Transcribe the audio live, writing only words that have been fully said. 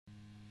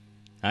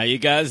How you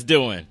guys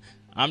doing?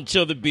 I'm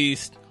Chill the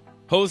Beast,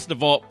 host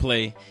of Alt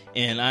Play,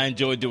 and I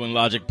enjoy doing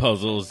logic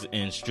puzzles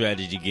and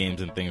strategy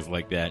games and things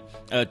like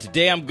that.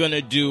 Today I'm going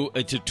to do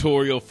a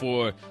tutorial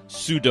for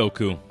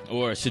Sudoku,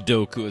 or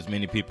Sudoku as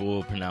many people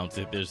will pronounce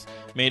it. There's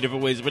many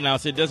different ways to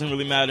pronounce it. It doesn't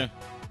really matter.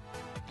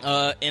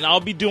 And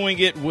I'll be doing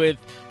it with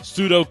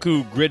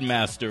Sudoku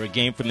Master, a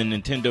game for the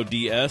Nintendo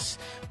DS.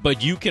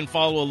 But you can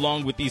follow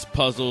along with these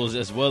puzzles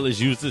as well as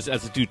use this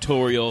as a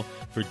tutorial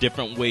for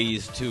different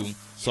ways to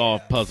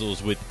solve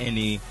puzzles with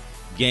any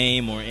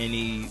game or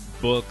any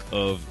book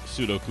of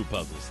Sudoku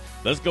puzzles.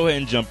 Let's go ahead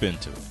and jump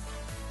into it.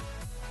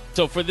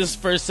 So for this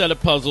first set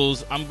of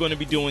puzzles, I'm going to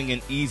be doing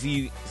an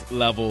easy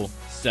level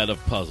set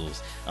of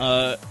puzzles.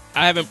 I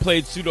haven't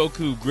played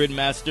Sudoku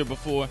Master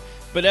before,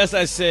 but as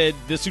I said,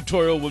 this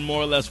tutorial would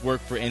more or less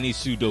work for any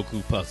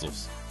Sudoku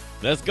puzzles.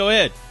 Let's go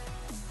ahead.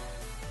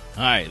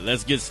 Alright,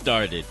 let's get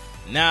started.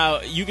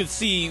 Now, you can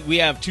see we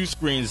have two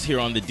screens here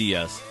on the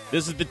DS.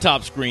 This is the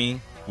top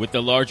screen with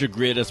the larger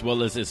grid as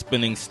well as a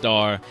spinning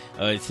star.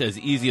 It says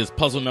easy as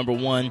puzzle number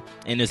 1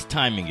 and it's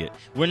timing it.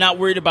 We're not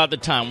worried about the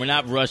time. We're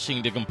not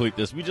rushing to complete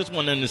this. We just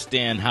want to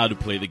understand how to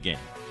play the game.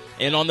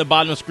 And on the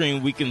bottom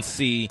screen, we can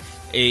see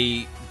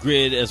a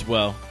grid as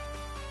well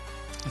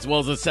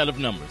as a set of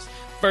numbers.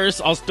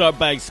 First, I'll start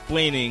by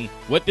explaining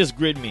what this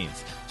grid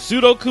means.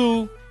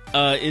 Sudoku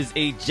is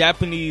a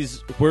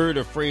Japanese word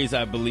or phrase,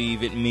 I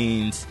believe. It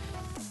means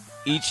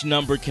each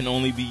number can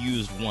only be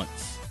used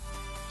once.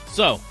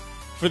 So,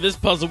 for this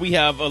puzzle, we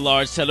have a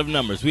large set of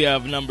numbers. We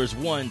have numbers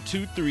 1,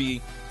 2,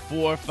 3,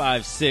 4,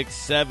 5, 6,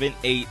 7,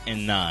 8,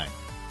 and 9.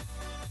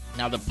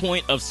 Now, the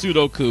point of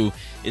Sudoku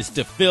is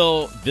to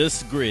fill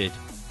this grid,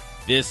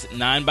 this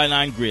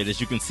 9x9 grid. As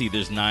you can see,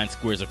 there's 9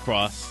 squares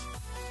across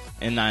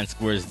and 9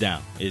 squares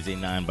down. It is a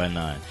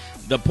 9x9.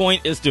 The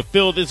point is to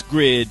fill this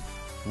grid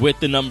with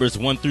the numbers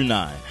 1 through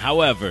 9.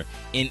 However,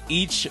 in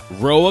each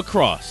row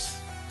across,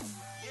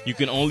 you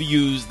can only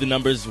use the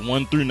numbers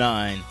 1 through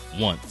 9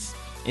 once.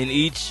 In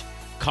each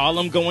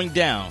column going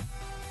down,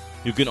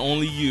 you can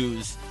only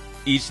use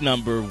each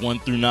number 1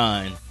 through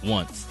 9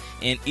 once.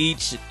 And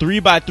each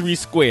 3x3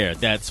 square,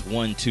 that's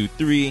 1, 2,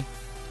 3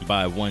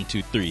 by 1,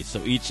 2, 3. So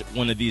each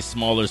one of these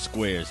smaller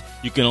squares,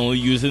 you can only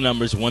use the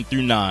numbers 1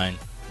 through 9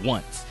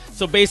 once.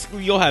 So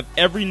basically, you'll have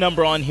every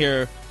number on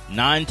here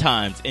 9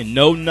 times, and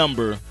no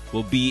number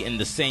will be in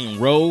the same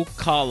row,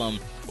 column,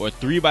 or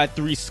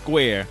 3x3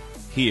 square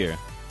here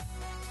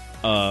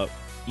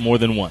more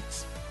than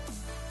once.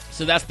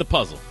 So that's the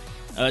puzzle.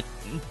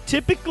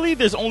 Typically,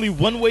 there's only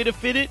one way to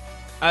fit it.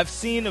 I've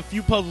seen a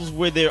few puzzles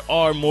where there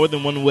are more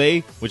than one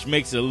way, which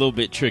makes it a little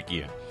bit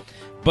trickier.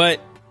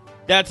 But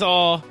that's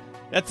all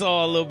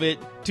a little bit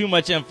too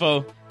much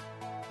info.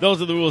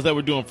 Those are the rules that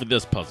we're doing for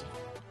this puzzle.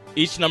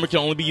 Each number can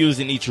only be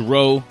used in each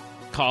row,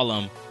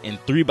 column, and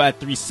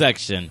 3x3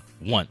 section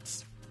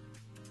once.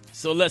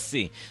 So let's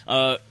see.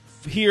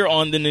 Here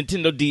on the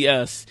Nintendo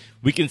DS,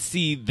 we can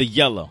see the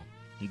yellow.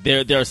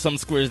 There are some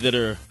squares that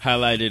are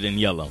highlighted in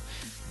yellow.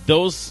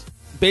 Those,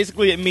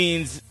 basically it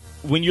means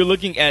when you're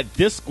looking at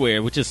this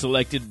square, which is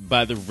selected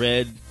by the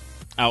red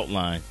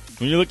outline,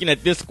 when you're looking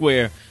at this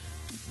square,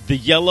 the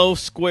yellow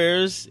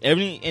squares,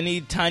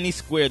 any tiny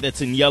square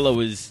that's in yellow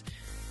is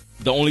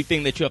the only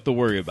thing that you have to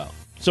worry about.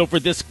 So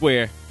for this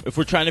square, if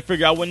we're trying to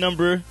figure out what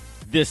number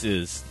this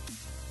is,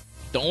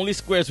 the only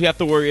squares we have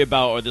to worry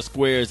about are the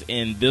squares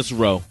in this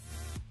row,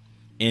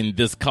 in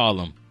this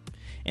column,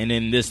 and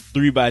in this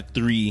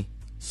 3x3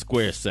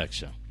 square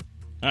section.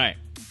 All right.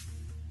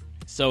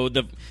 So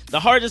the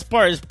hardest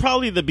part is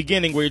probably the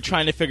beginning where you're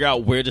trying to figure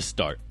out where to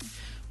start.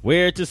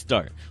 Where to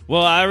start?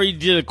 Well, I already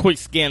did a quick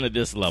scan of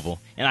this level,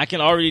 and I can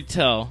already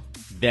tell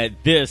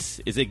that this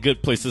is a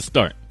good place to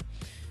start.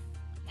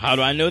 How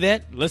do I know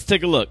that? Let's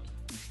take a look.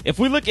 If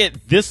we look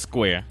at this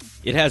square,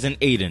 it has an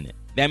 8 in it.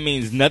 That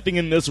means nothing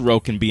in this row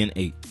can be an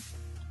 8.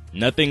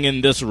 Nothing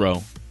in this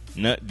row.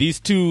 These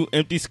two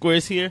empty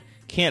squares here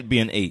can't be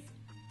an 8.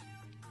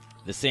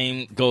 The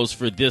same goes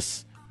for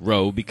this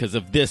row because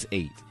of this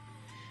 8.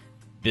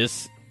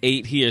 This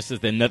 8 here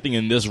says that nothing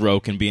in this row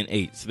can be an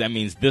 8. So that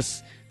means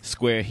this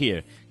square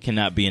here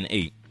cannot be an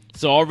 8.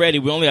 So already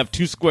we only have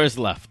 2 squares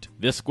left.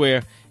 This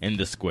square and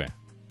this square.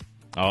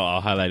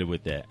 I'll highlight it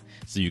with that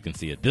so you can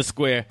see it. This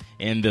square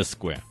and this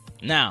square.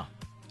 Now,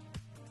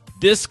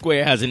 this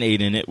square has an 8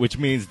 in it, which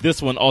means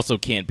this one also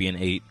can't be an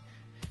 8.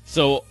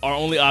 So our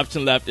only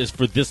option left is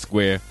for this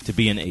square to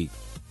be an 8.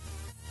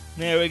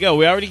 There we go.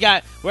 We already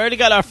got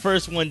our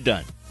first one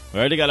done. All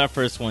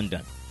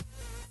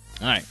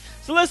right.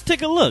 So let's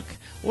take a look.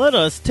 Let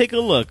us take a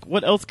look.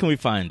 What else can we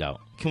find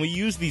out? Can we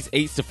use these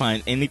 8s to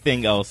find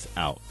anything else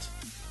out?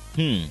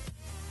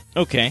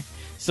 Okay.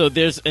 So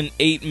there's an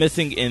 8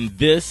 missing in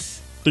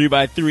this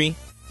 3x3,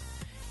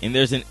 and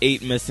there's an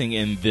 8 missing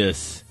in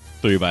this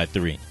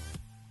 3x3.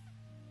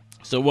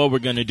 So what we're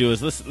going to do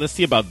is let's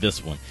see about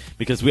this one,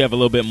 because we have a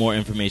little bit more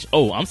information.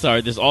 Oh, I'm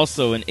sorry. There's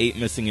also an 8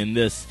 missing in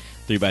this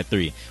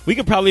 3x3. We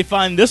could probably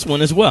find this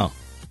one as well.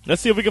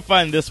 Let's see if we can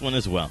find this one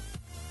as well.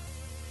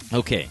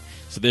 Okay,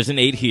 so there's an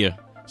 8 here.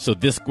 So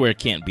this square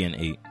can't be an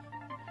 8.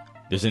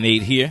 There's an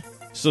 8 here.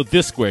 So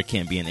this square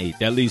can't be an 8.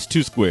 That leaves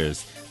 2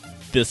 squares.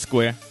 This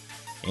square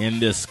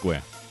and this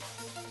square.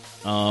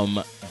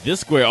 This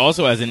square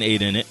also has an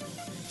 8 in it.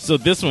 So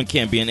this one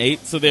can't be an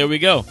 8. So there we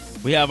go.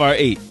 We have our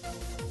 8.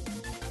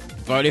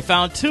 We've already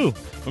found 2.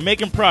 We're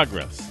making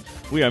progress.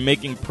 We are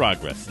making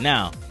progress.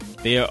 Now,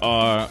 there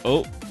are,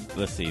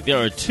 let's see. There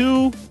are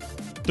 2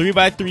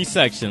 3x3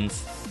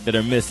 sections that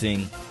are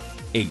missing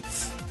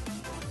 8s.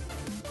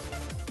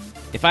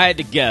 If I had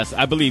to guess,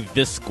 I believe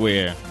this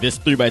square, this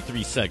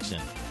 3x3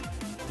 section,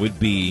 would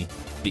be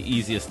the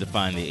easiest to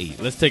find the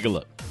 8. Let's take a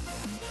look.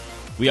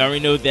 We already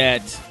know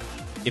that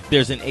if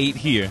there's an 8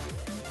 here,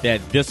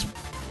 that this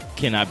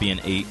cannot be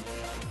an 8.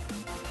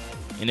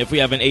 And if we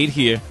have an 8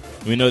 here,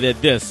 we know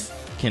that this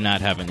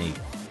cannot have an 8.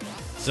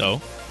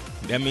 So,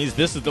 that means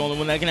this is the only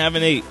one that can have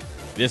an 8.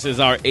 This is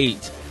our 8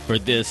 for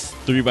this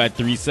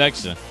 3x3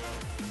 section.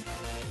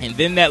 And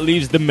then that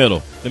leaves the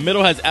middle. The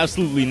middle has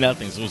absolutely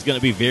nothing, so it's going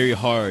to be very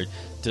hard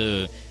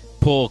to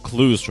pull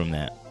clues from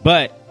that.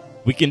 But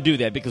we can do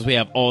that because we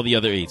have all the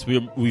other 8s.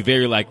 We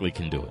very likely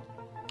can do it.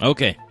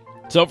 Okay,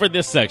 so for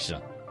this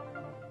section,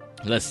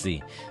 let's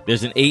see.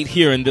 There's an 8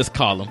 here in this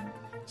column,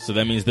 so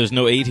that means there's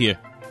no 8 here.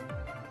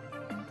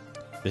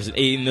 There's an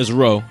 8 in this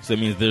row, so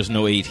that means there's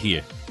no 8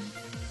 here.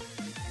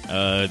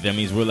 That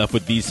means we're left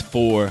with these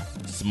 4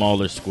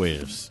 smaller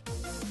squares.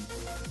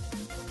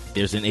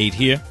 There's an 8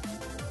 here,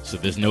 so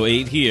there's no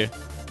 8 here,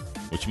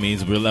 which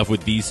means we're left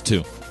with these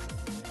 2.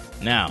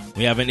 Now,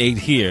 we have an 8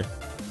 here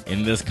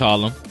in this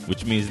column,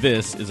 which means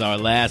this is our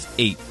last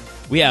 8.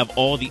 We have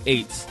all the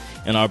 8s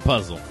in our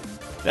puzzle.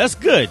 That's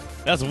good.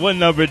 That's 1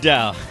 number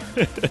down.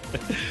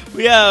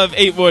 We have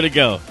 8 more to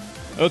go.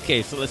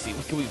 Okay, so let's see.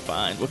 What can we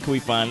find? What can we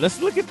find?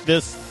 Let's look at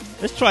this.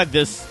 Let's try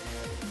this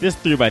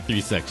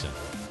 3x3 section.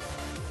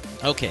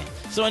 Okay,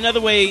 so another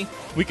way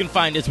we can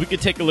find this, we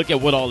could take a look at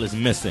what all is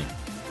missing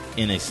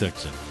in a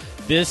section.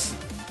 This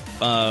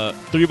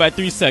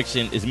 3x3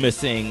 section is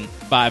missing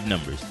 5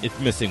 numbers. It's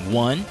missing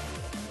 1,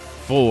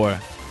 4,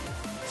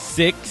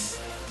 6,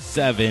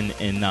 7,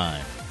 and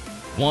 9.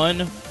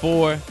 1,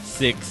 4,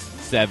 6,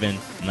 7,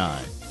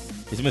 9.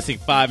 It's missing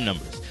 5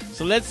 numbers.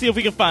 So let's see if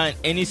we can find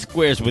any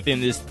squares within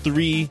this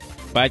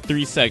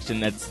 3x3 section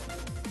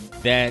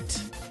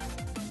that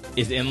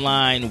is in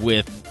line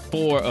with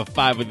 4 of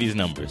 5 of these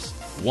numbers.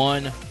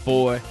 1,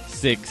 4,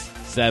 6,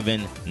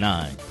 7,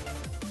 9.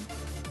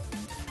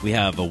 We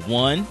have a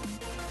 1,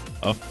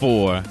 a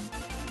 4,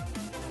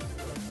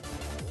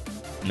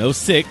 no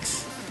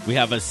 6. We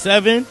have a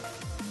 7,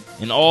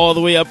 and all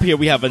the way up here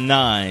we have a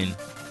 9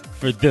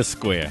 for this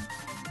square.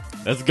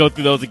 Let's go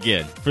through those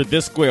again. For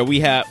this square, for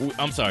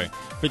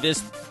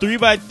this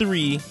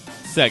 3x3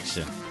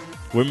 section,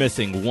 we're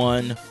missing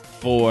 1,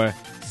 4,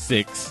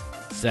 6,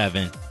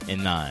 7,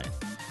 and 9.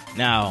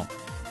 Now,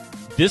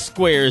 this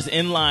square is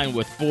in line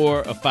with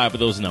 4 of 5 of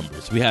those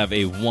numbers. We have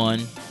a 1,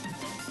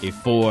 a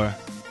 4,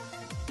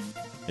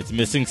 it's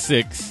missing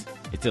 6,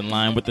 it's in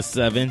line with the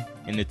 7,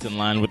 and it's in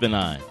line with the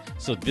 9.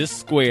 So this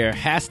square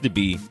has to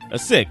be a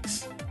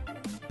 6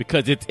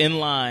 because it's in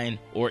line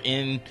or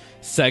in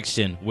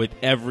section with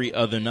every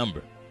other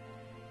number.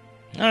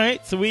 All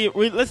right, so we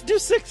let's do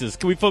 6s.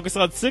 Can we focus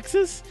on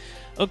 6s?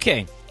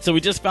 Okay, so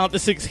we just found the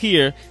 6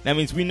 here. That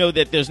means we know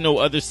that there's no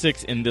other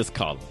 6 in this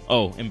column.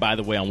 Oh, and by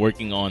the way, I'm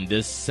working on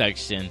this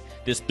section,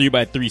 this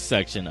 3x3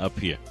 section up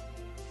here.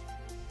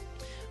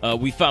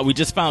 We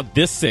just found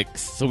this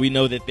 6, so we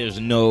know that there's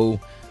no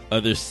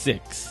other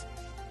 6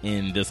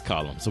 in this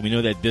column. So we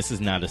know that this is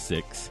not a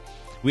 6.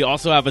 We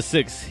also have a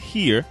 6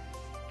 here.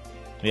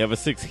 We have a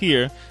 6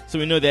 here, so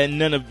we know that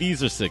none of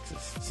these are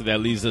 6s. So that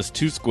leaves us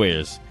 2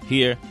 squares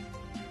here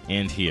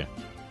and here.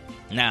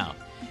 Now,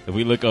 if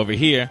we look over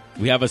here,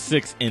 we have a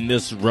 6 in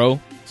this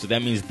row, so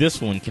that means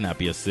this one cannot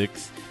be a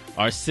 6.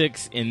 Our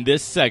 6 in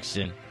this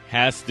section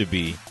has to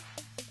be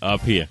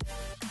up here.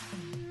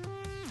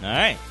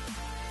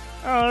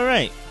 All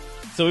right.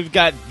 So we've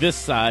got this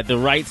side, the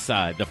right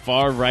side, the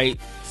far right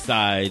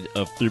side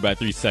of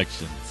 3x3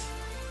 sections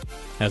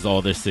has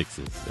all their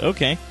 6s.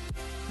 Okay.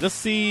 Let's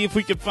see if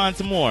we can find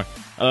some more.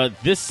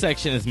 This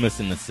section is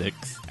missing a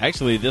 6.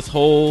 Actually, this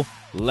whole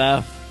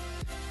left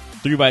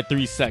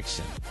 3x3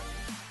 section,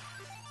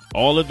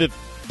 all of the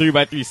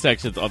 3x3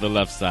 sections on the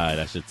left side,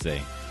 I should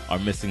say, are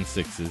missing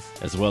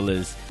 6s, as well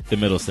as the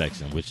middle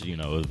section, which,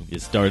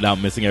 it started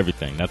out missing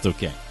everything. That's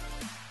okay.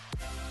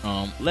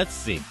 Let's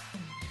see.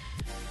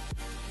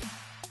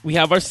 We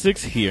have our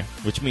 6 here,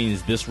 which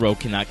means this row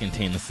cannot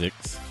contain a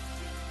 6.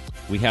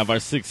 We have our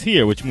 6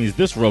 here, which means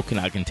this row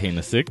cannot contain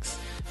a 6.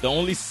 The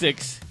only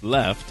 6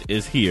 left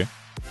is here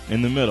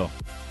in the middle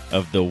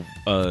of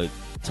the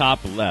top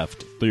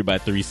left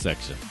 3x3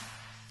 section.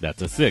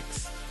 That's a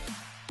 6.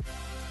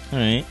 All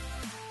right.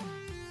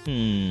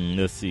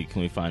 Let's see.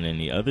 Can we find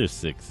any other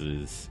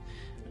 6s?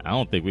 I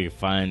don't think we can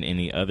find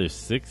any other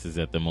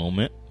 6s at the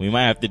moment. We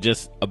might have to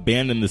just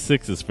abandon the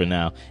 6s for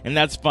now, and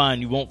that's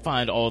fine. You won't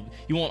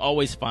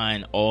always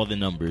find all the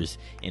numbers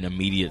in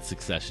immediate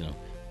succession.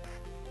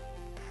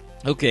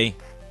 Okay,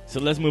 so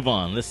let's move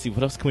on. Let's see,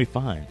 what else can we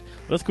find?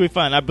 What else can we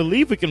find? I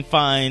believe we can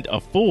find a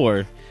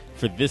 4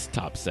 for this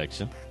top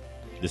section.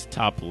 this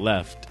top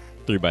left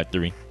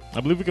 3x3,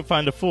 I believe we can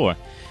find a 4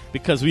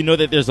 because we know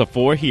that there's a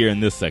 4 here in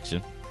this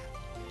section.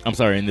 I'm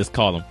sorry, in this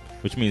column,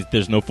 which means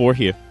there's no 4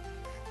 here.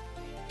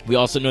 We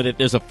also know that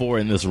there's a 4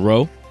 in this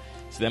row,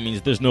 so that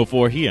means there's no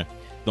 4 here.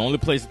 The only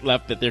place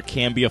left that there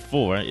can be a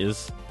 4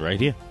 is right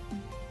here.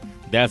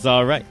 That's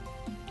all right.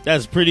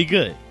 That's pretty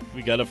good.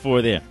 We got a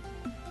 4 there.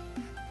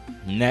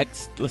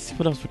 Next, let's see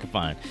what else we can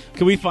find.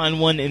 Can we find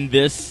one in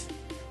this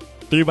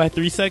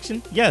 3x3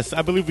 section? Yes,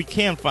 I believe we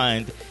can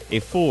find a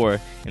 4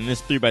 in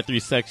this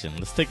 3x3 section.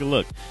 Let's take a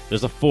look.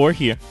 There's a 4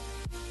 here,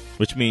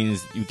 which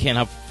means you can't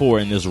have 4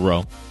 in this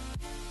row.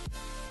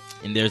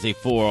 And there's a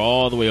 4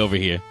 all the way over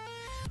here,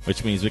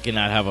 which means we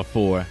cannot have a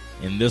 4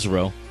 in this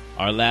row.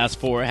 Our last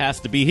 4 has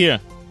to be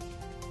here.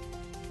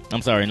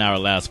 I'm sorry, not our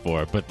last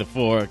 4, but the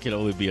 4 can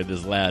only be in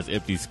this last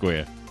empty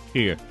square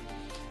here.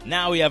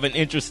 Now we have an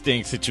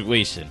interesting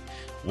situation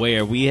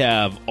where we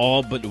have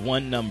all but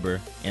one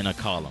number in a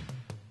column.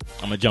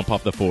 I'm going to jump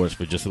off the 4s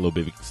for just a little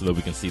bit so that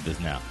we can see this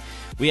now.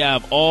 We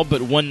have all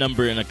but one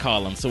number in a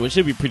column, so it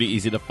should be pretty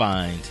easy to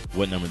find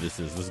what number this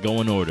is. Let's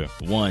go in order.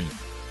 1,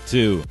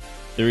 2,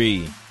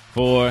 3,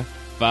 4,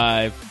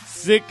 5,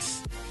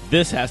 6.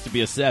 This has to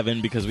be a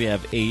 7 because we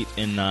have 8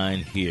 and 9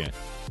 here.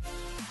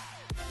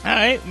 All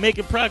right,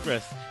 making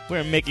progress.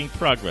 We're making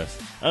progress.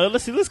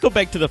 Let's see. Let's go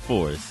back to the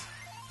 4s.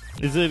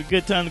 Is it a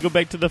good time to go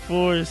back to the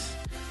 4s?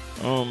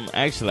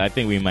 Actually, I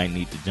think we might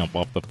need to jump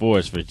off the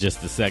 4s for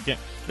just a second.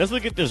 Let's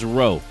look at this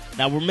row.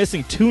 Now, we're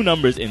missing 2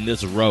 numbers in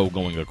this row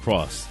going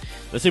across.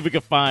 Let's see if we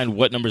can find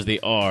what numbers they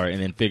are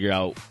and then figure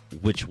out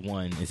which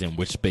one is in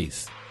which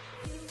space.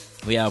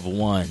 We have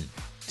 1,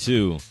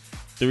 2,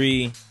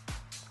 3,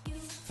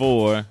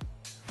 4.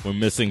 We're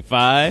missing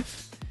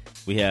 5.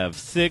 We have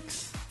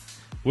 6.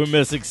 We're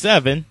missing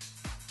 7.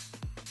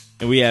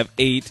 And we have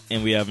 8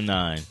 and we have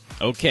 9.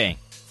 Okay.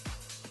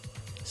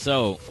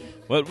 So,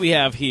 what we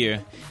have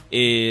here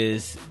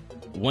is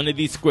one of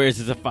these squares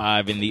is a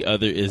 5 and the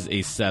other is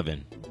a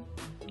 7,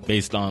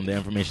 based on the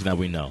information that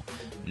we know.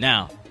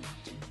 Now,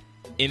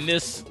 in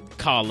this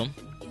column,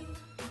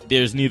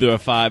 there's neither a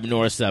 5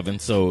 nor a 7,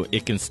 so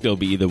it can still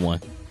be either one.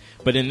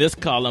 But in this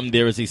column,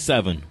 there is a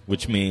 7,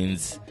 which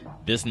means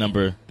this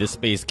number, this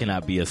space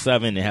cannot be a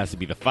 7. It has to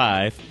be the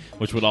 5,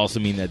 which would also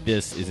mean that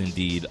this is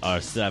indeed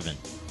our 7.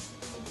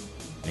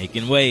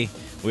 Making way.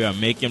 We are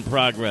making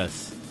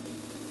progress.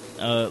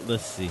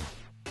 Let's see.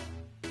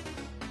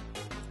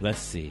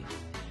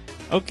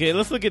 Okay,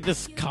 let's look at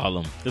this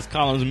column. This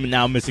column is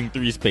now missing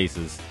 3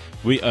 spaces.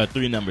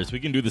 3 numbers. We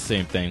can do the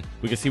same thing.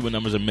 We can see what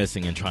numbers are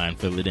missing and try and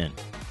fill it in.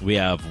 We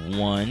have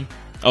 1.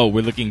 Oh,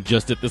 we're looking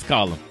just at this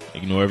column.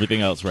 Ignore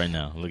everything else right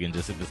now. Looking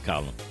just at this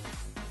column.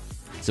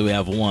 So we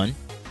have 1.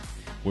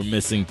 We're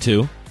missing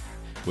 2.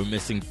 We're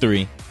missing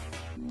 3.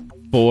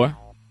 4.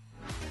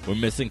 We're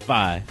missing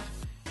 5.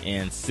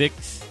 And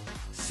 6,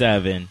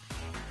 7,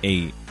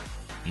 8,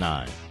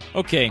 9.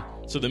 Okay,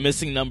 so the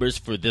missing numbers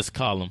for this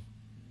column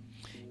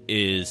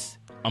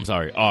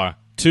are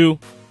 2,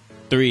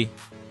 3,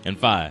 and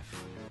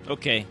 5.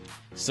 Okay,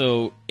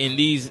 so in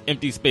these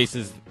empty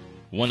spaces,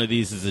 one of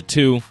these is a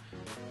 2,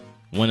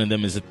 one of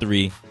them is a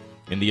 3,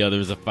 and the other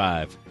is a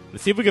 5.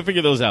 Let's see if we can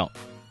figure those out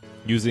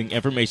using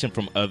information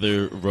from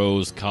other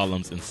rows,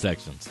 columns, and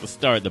sections. Let's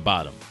start at the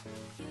bottom.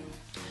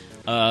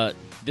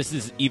 This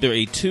is either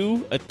a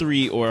 2, a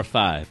 3, or a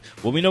 5.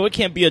 Well, we know it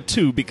can't be a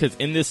 2 because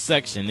in this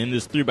section, in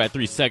this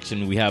 3x3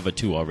 section, we have a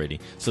 2 already.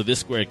 So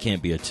this square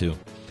can't be a 2.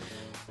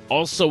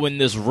 Also in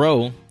this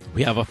row,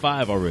 we have a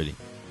 5 already.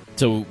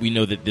 So we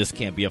know that this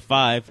can't be a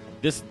 5.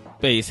 This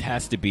space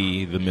has to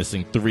be the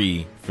missing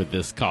 3 for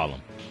this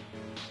column.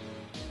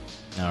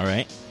 All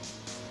right.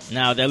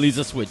 Now that leaves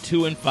us with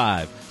 2 and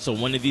 5. So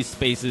one of these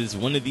spaces,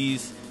 one of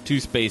these 2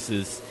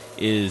 spaces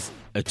is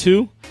a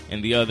 2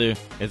 and the other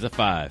is a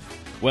 5.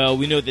 Well,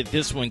 we know that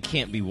this one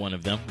can't be one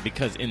of them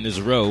because in this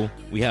row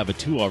we have a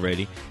 2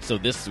 already. So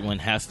this one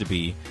has to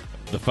be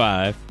the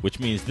 5, which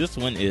means this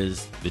one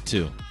is the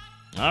 2.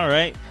 All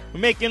right,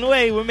 we're making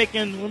way. We're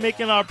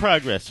making our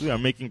progress. We are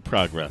making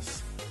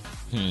progress.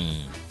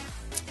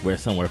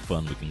 Where's somewhere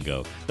fun we can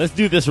go? Let's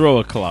do this row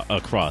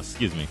across.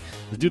 Excuse me.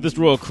 Let's do this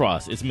row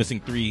across. It's missing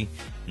 3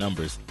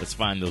 numbers. Let's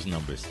find those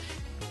numbers.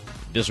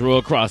 This row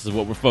across is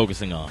what we're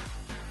focusing on.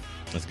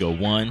 Let's go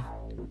 1,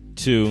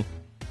 2.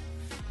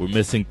 We're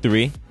missing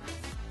 3,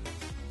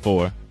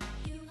 4,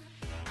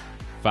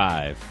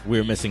 5.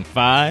 We're missing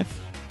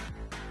 5,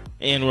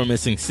 and we're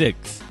missing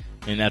 6.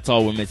 And that's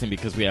all we're missing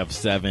because we have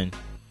 7,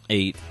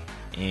 8,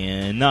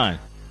 and 9.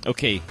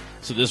 Okay,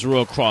 so this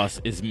row across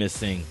is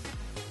missing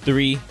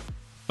 3,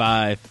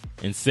 5,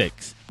 and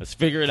 6. Let's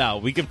figure it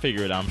out. We can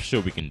figure it out. I'm sure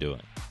we can do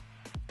it.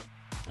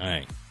 All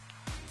right.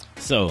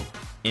 So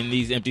in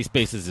these empty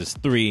spaces is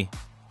 3,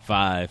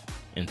 5,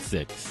 and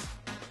 6.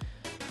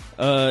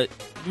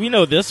 We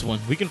know this one.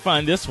 We can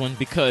find this one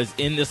because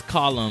in this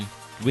column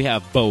we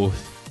have both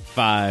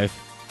 5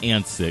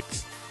 and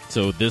 6.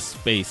 So this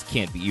space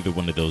can't be either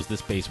one of those. This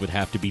space would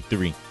have to be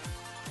 3.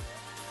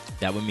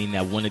 That would mean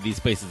that one of these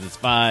spaces is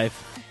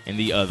 5 and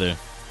the other.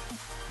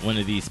 One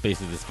of these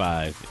spaces is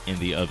 5 and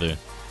the other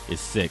is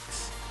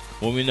 6.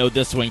 Well, we know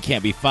this one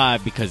can't be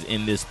 5 because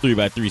in this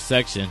 3x3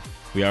 section,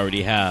 we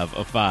already have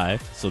a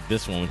 5. So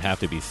this one would have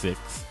to be 6.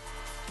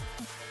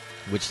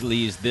 Which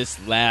leaves this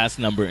last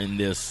number in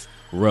this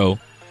row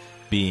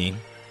being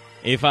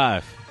a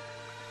 5.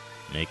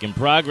 Making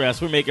progress.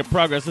 We're making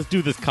progress. Let's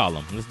do this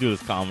column.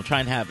 We'll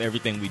try and have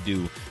everything we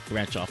do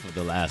branch off of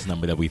the last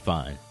number that we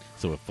find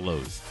so it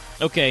flows.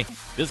 Okay,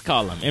 this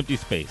column, empty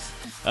space.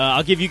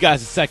 I'll give you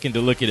guys a second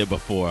to look at it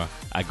before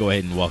I go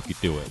ahead and walk you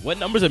through it. What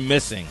numbers are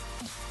missing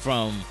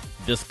from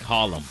this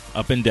column,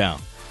 up and down?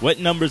 What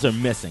numbers are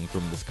missing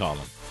from this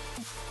column?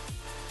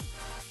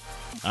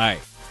 All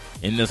right,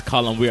 in this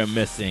column we are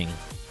missing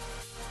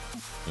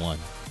 1.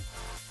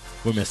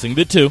 We're missing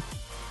the 2,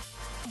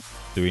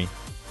 3,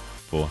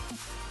 4,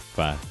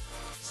 5,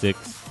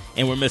 6,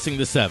 and we're missing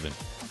the 7.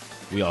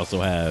 We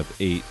also have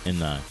 8 and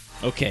 9.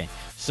 Okay,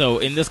 so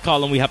in this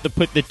column we have to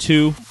put the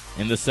 2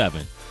 and the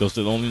 7. Those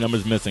are the only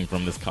numbers missing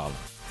from this column.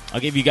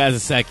 I'll give you guys a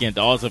second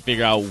to also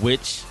figure out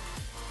which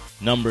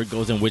number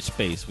goes in which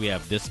space. We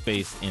have this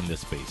space and this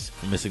space.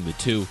 We're missing the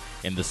 2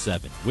 and the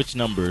 7. Which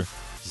numbers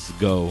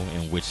go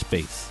in which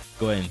space?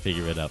 Go ahead and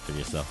figure it out for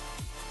yourself.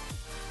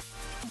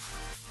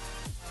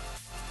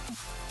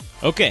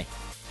 Okay,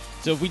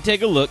 so if we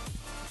take a look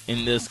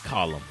in this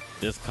column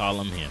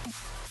here,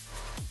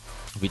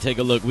 if we take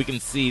a look, we can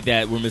see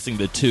that we're missing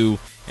the 2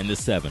 and the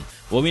 7.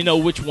 Well, we know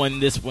which one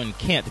this one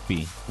can't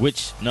be,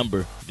 which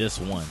number this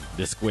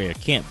square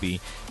can't be,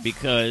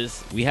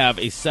 because we have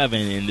a 7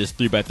 in this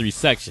 3x3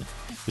 section,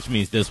 which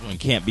means this one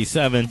can't be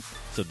 7,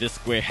 so this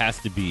square has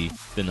to be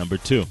the number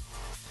 2,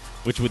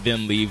 which would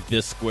then leave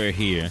this square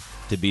here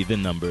to be the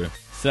number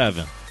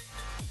 7.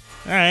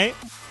 All right,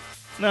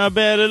 not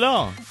bad at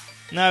all.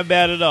 Not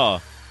bad at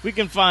all. We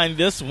can find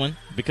this one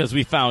because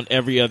we found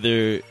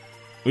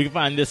we can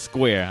find this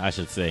square, I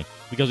should say,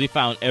 because we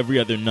found every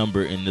other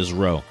number in this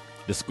row.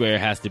 The square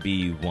has to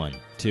be 1,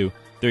 2,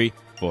 3,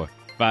 4,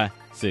 5,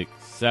 6,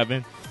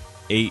 7,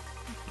 8,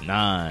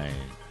 9.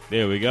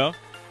 There we go.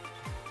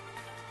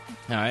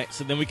 All right,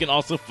 so then we can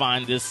also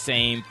find this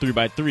same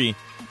 3x3,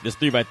 this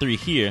 3x3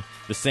 here,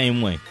 the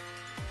same way.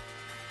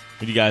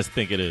 What do you guys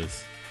think it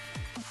is?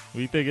 What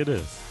do you think it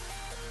is?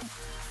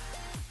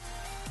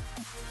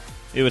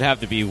 It would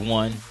have to be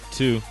 1,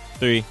 2,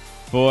 3,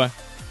 4,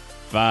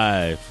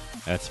 5.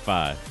 That's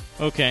 5.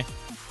 Okay.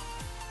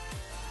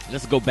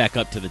 Let's go back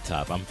up to the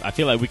top. I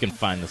feel like we can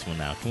find this one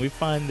now. Can we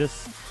find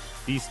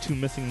these 2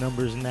 missing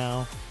numbers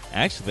now?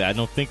 Actually, I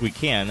don't think we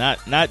can.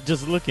 Not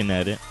just looking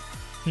at it.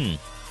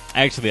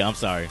 Actually, I'm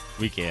sorry.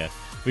 We can.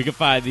 We can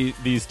find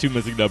these 2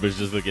 missing numbers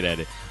just looking at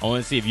it. I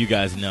want to see if you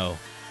guys know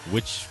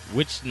which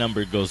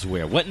number goes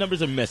where. What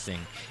numbers are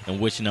missing and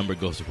which number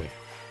goes where.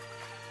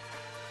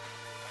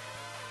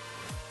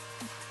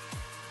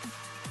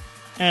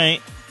 All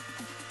right.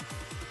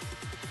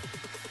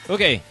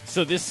 Okay,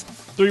 so this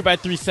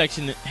 3x3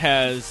 section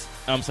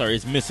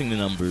is missing the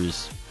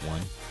numbers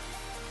 1,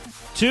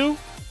 2,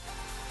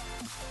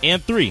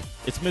 and 3.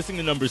 It's missing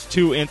the numbers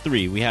 2 and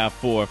 3. We have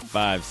 4,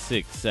 5,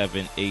 6,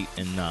 7, 8,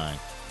 and 9.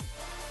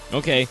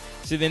 Okay,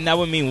 so then that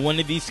would mean one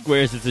of these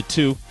squares is a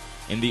 2,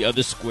 and the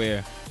other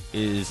square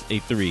is a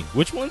 3.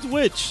 Which one's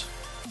which?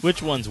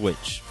 Which one's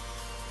which?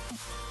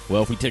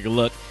 Well, if we take a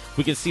look,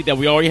 we can see that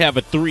we already have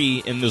a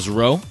 3 in this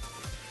row.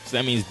 So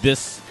that means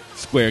this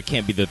square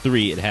can't be the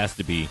 3. It has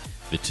to be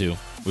the 2,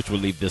 which will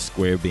leave this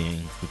square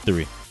being the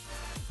 3.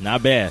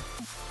 Not bad.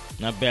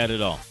 Not bad at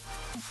all.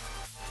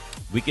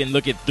 We can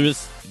look at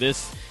this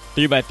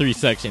 3x3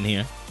 section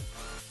here.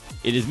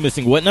 It is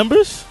missing what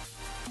numbers?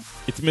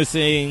 It's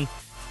missing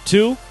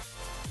 2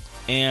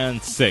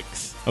 and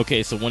 6.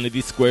 Okay, so one of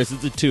these squares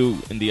is a 2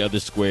 and the other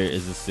square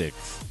is a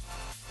 6.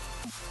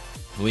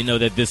 We know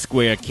that this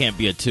square can't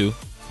be a 2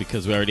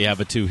 because we already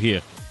have a 2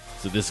 here.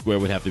 So this square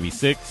would have to be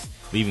 6,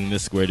 leaving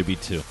this square to be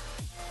 2.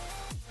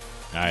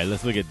 All right,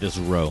 let's look at this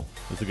row.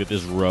 Let's look at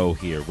this row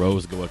here.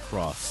 Rows go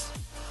across.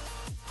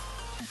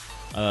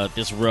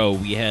 This row,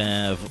 we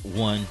have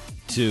 1,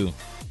 2,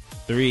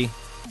 3.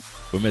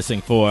 We're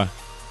missing 4.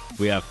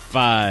 We have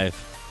 5,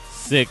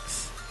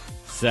 6,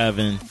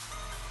 7,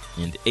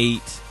 and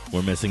 8.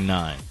 We're missing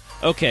 9.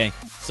 Okay,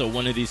 so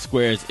one of these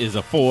squares is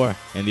a 4,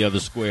 and the other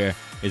square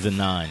is a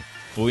 9.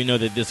 Well, we know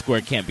that this square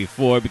can't be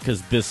 4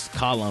 because this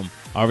column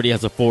already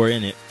has a 4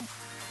 in it.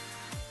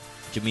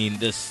 Which means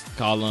this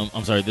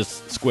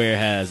square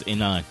has a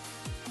 9.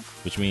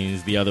 Which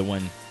means the other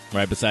one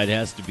right beside it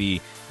has to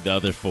be the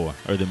other 4,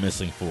 or the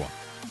missing 4.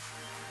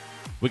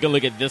 We can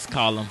look at this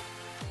column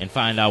and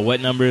find out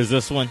what number is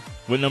this one.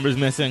 What number is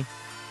missing?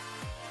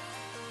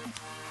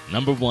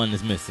 Number 1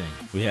 is missing.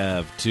 We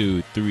have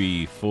 2,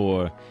 3,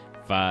 4,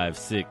 5,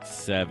 6,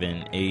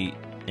 7, 8,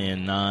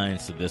 and 9.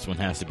 So this one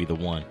has to be the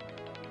 1.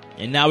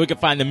 And now we can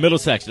find the middle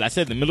section. I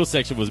said the middle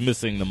section was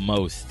missing the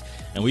most.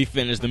 And we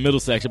finished the middle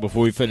section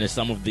before we finished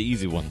some of the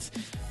easy ones.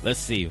 Let's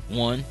see.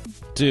 1,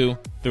 2,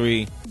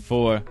 3,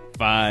 4,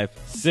 5,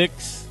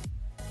 6.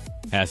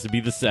 Has to be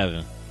the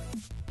 7.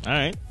 All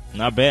right.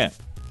 Not bad.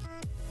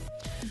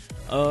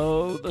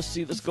 Oh, let's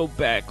see. Let's go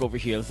back over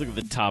here. Let's look at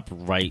the top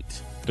right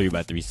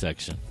 3x3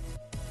 section.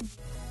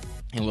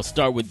 And we'll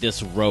start with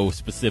this row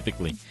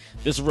specifically.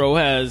 This row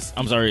has,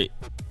 it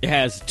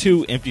has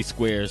 2 empty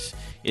squares.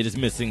 It is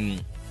missing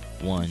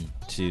 1,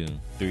 2,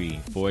 3,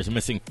 4. It's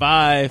missing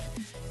 5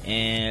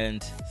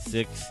 and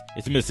 6.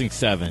 It's missing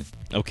 7.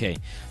 Okay,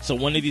 so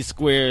one of these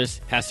squares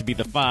has to be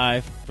the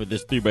 5 for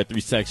this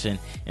 3x3 section,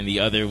 and the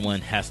other one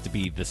has to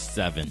be the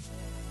 7.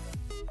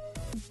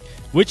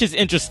 Which is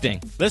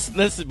interesting.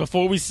 Let's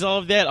before we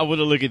solve that, I want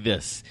to look at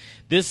this.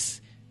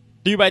 This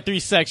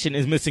 3x3 section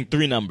is missing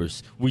 3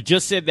 numbers. We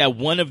just said that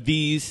one of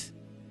these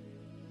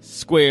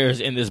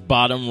squares in this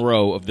bottom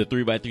row of the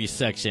 3x3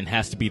 section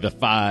has to be the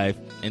 5,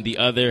 and the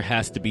other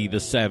has to be the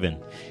 7.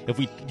 If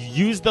we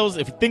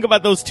think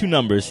about those 2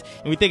 numbers,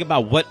 and we think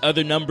about what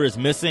other number is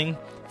missing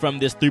from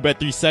this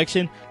 3x3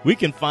 section, we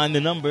can find the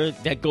number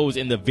that goes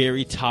in the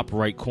very top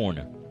right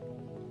corner.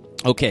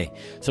 Okay,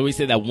 so we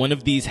say that one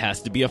of these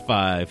has to be a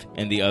 5,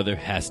 and the other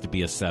has to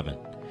be a 7.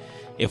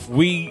 If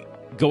we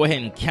go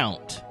ahead and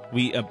count,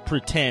 we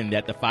pretend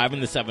that the 5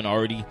 and the 7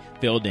 already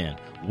filled in.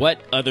 What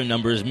other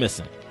number is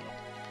missing?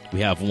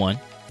 We have 1.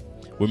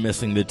 We're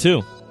missing the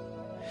 2.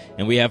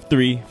 And we have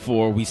 3,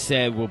 4. We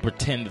said we'll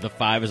pretend that the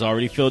 5 is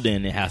already filled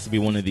in. It has to be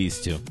one of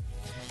these 2.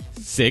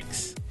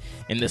 6.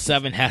 And the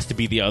 7 has to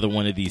be the other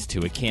one of these 2.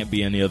 It can't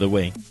be any other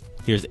way.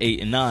 Here's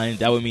 8 and 9.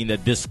 That would mean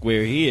that this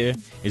square here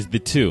is the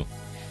 2.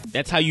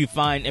 That's how you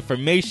find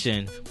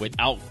information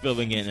without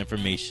filling in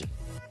information.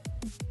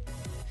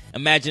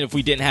 Imagine if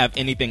we didn't have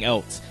anything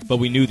else, but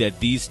we knew that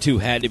these 2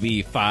 had to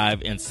be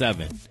 5 and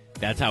 7.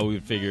 That's how we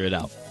would figure it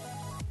out.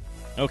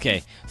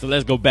 Okay, so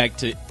let's go back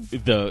to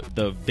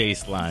the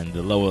baseline,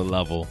 the lower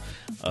level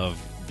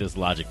of this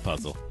logic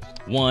puzzle.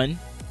 1,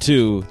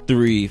 2,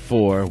 3,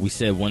 4. We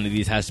said one of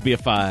these has to be a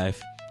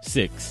 5,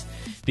 6.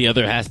 The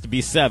other has to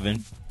be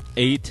 7,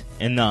 8,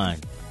 and 9.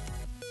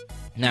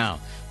 Now,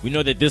 we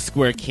know that this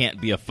square can't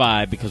be a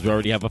 5 because we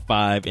already have a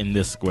 5 in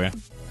this square.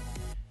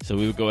 So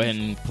we would go ahead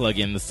and plug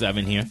in the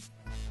 7 here.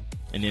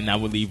 And then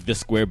that would leave this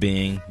square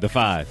being the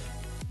 5.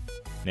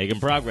 Making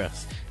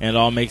progress. And it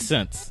all makes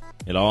sense.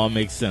 It all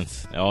makes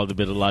sense. All the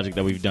bit of logic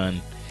that we've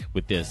done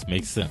with this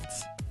makes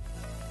sense.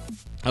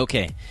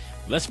 Okay,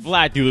 let's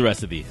fly through the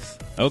rest of these.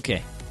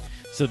 Okay,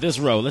 so this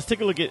row, let's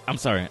take a look at,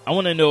 I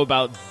want to know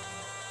about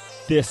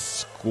this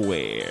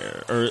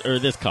square, or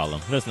this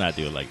column. Let's not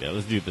do it like that.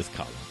 Let's do this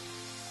column.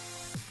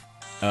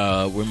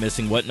 We're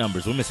missing what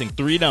numbers? We're missing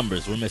 3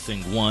 numbers. We're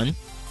missing 1,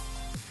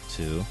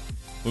 2,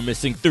 we're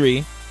missing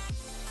 3,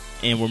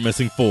 and we're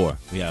missing 4.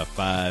 We have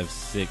 5,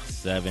 6,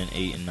 7,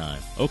 8, and 9.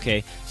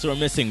 Okay, so we're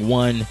missing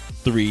 1,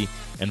 3,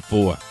 and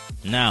 4.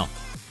 Now,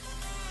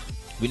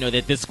 we know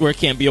that this square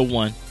can't be a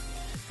 1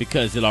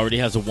 because it already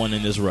has a 1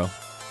 in this row.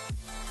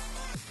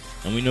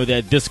 And we know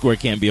that this square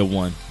can't be a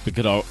 1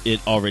 because it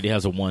already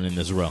has a 1 in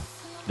this row.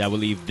 That will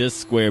leave this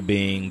square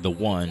being the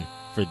 1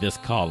 for this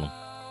column.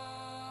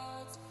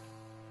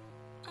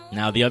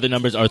 Now, the other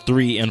numbers are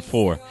 3 and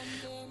 4.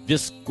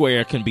 This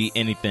square can be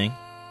anything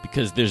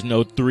because there's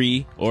no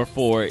 3 or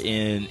 4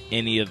 in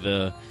any of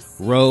the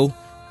row,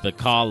 the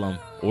column,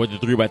 or the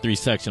 3x3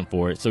 section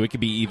for it. So it could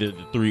be either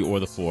the 3 or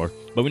the 4.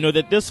 But we know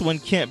that this one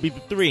can't be the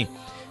 3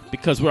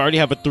 because we already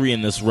have a 3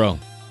 in this row.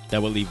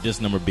 That will leave this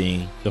number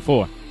being the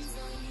 4,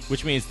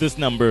 which means this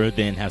number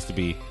then has to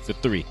be the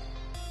 3.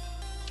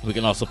 We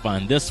can also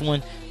find this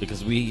one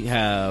because we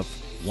have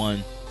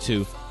 1,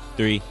 2,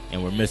 3,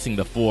 and we're missing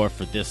the 4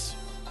 for this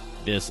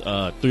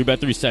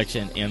 3x3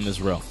 section in this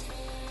row.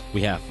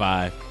 We have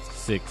 5,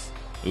 6,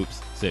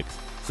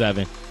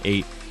 7,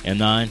 8, and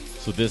 9.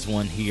 So this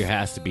one here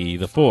has to be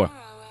the 4.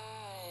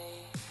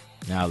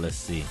 Now let's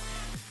see.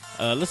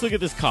 Let's look at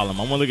this column.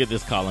 I want to look at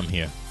this column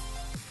here.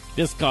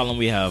 This column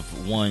we have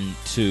 1,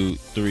 2,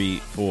 3,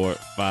 4,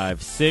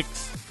 5,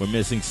 6. We're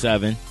missing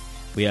 7.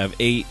 We have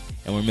 8,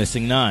 and we're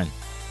missing 9.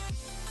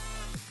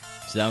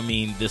 So that would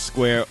mean this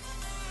square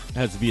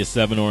has to be a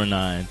 7 or a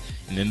 9.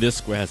 And then this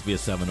square has to be a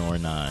 7 or a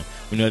 9.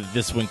 We know that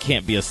this one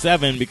can't be a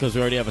 7 because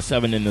we already have a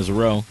 7 in this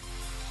row,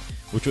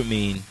 which would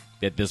mean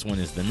that this one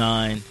is the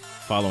 9,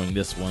 following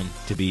this one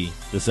to be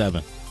the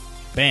 7.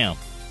 Bam.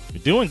 We're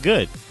doing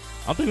good.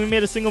 I don't think we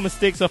made a single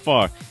mistake so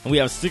far. And we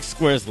have 6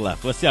 squares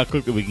left. Let's see how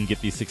quickly we can get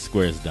these 6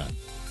 squares done.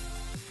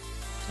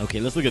 Okay,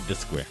 let's look at this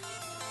square.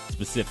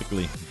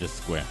 Specifically, this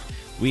square.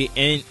 We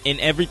in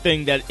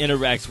everything that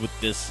interacts with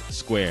this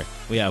square,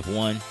 we have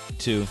 1,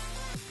 2,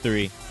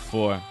 3,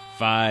 4,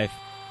 5,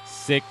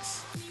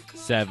 6,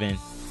 7,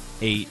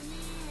 8.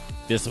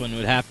 This one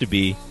would have to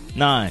be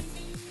 9.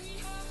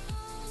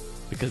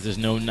 Because there's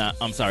no,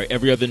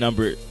 every other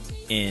number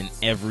in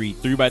every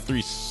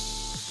 3x3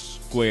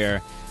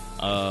 square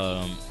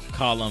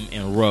column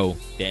and row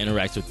that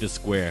interacts with this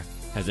square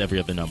has every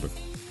other number.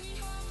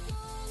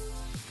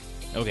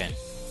 Okay.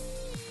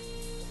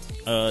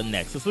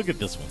 Next, let's look at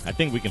this one. I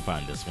think we can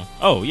find this one.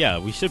 Oh, yeah,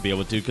 we should be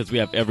able to because we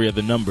have every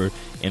other number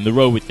in the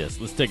row with this.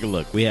 Let's take a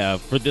look. We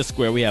have, for this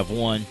square, we have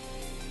 1,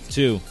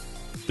 2,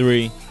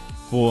 3,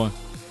 4,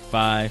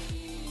 5,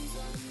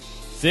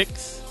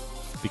 6,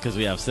 because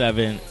we have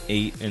 7,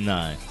 8, and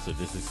 9. So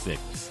this is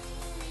 6.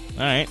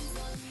 All right.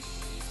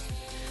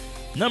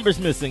 Numbers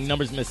missing.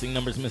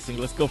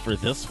 Let's go for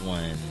this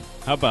one.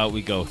 How about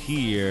we go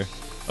here?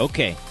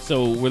 Okay,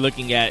 so we're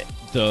looking at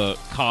the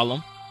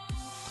column,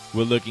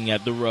 we're looking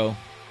at the row,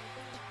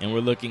 and we're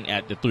looking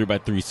at the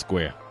 3x3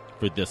 square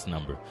for this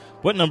number.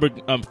 What number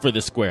for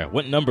the square?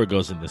 What number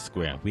goes in this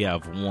square? We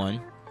have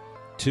 1,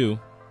 2.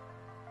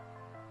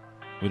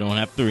 We don't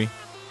have 3.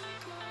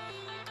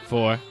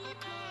 4.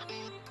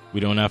 We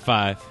don't have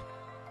 5.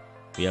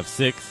 We have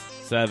 6,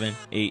 7,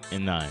 8,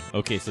 and 9.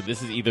 Okay, so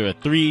this is either a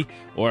 3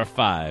 or a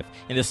 5.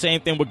 And the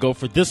same thing would go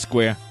for this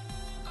square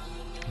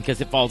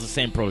because it follows the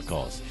same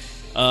protocols.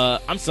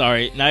 I'm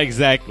sorry, not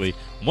exactly.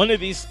 One of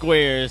these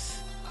squares,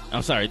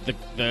 I'm sorry,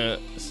 the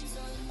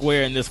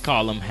square in this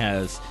column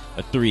has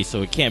a 3,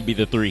 so it can't be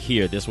the 3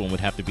 here. This one would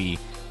have to be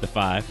the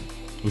 5,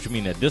 which would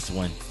mean that this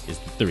one is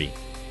the 3.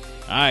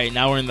 All right,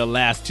 now we're in the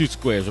last 2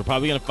 squares. We're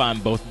probably going to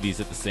find both of these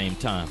at the same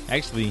time.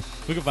 Actually,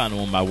 we can find them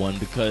one by one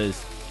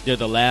because they're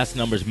the last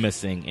numbers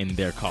missing in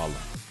their column.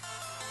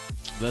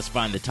 Let's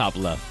find the top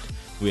left.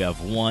 We have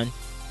 1,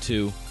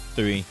 2,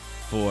 3,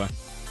 4,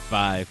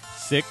 5,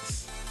 6,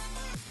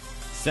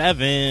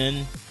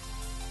 7.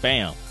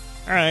 Bam.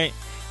 All right.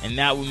 And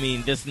that would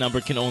mean this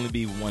number can only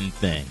be one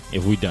thing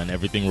if we've done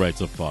everything right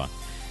so far.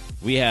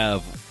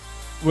 We're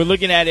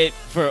looking at it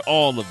for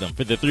all of them.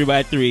 For the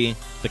 3x3,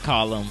 the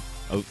column,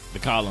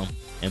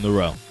 and the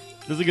row.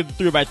 Let's look at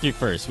the 3x3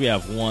 first. We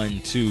have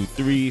 1, 2,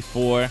 3,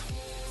 4.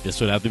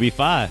 This would have to be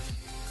 5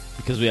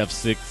 because we have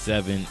 6,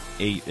 7,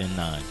 8, and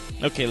 9.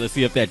 Okay, let's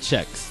see if that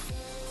checks.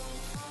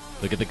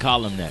 Look at the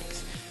column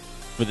next.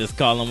 For this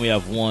column, we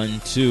have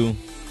 1, 2,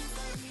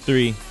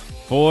 3,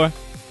 4.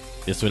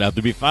 This would have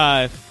to be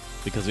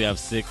 5 because we have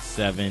 6,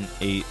 7,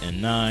 8,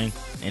 and 9.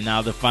 And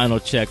now the final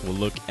check, we'll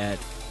look at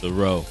the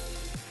row.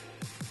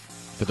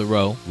 For the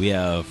row, we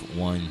have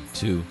 1,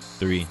 2,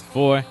 3,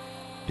 4.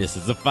 This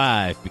is a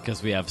 5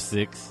 because we have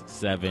 6,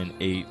 7,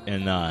 8,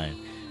 and 9.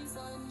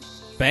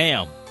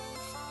 Bam.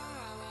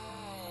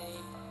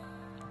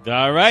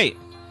 All right.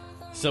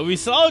 So we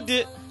solved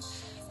it.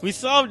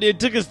 It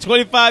took us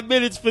 25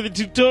 minutes for the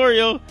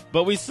tutorial,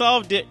 but we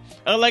solved it.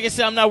 Like I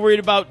said, I'm not worried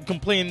about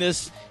completing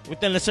this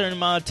within a certain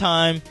amount of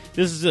time.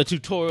 This is a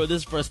tutorial.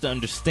 This is for us to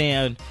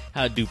understand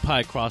how to do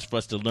pie cross, for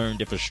us to learn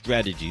different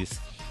strategies.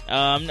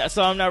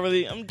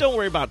 Don't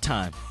worry about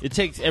time.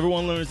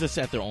 Everyone learns this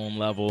at their own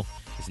level.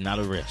 It's not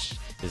a rush.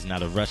 It's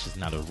not a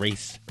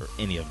race, or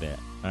any of that.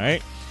 All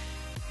right?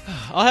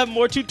 I'll have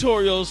more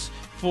tutorials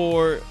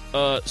for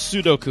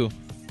Sudoku.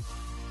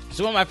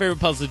 So one of my favorite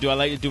puzzles to do, I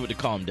like to do it to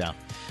calm down.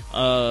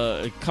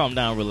 Calm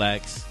down,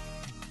 relax,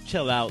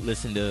 chill out,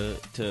 listen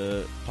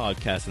to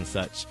podcasts and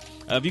such.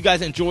 If you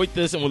guys enjoyed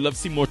this and would love to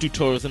see more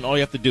tutorials, then all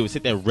you have to do is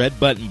hit that red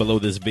button below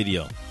this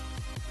video.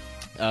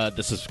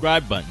 The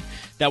subscribe button.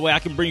 That way I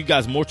can bring you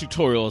guys more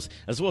tutorials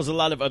as well as a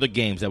lot of other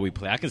games that we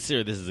play. I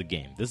consider this as a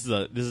game. This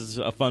is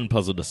a fun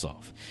puzzle to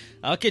solve.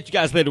 I'll catch you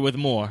guys later with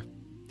more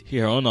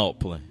here on Alt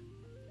Play.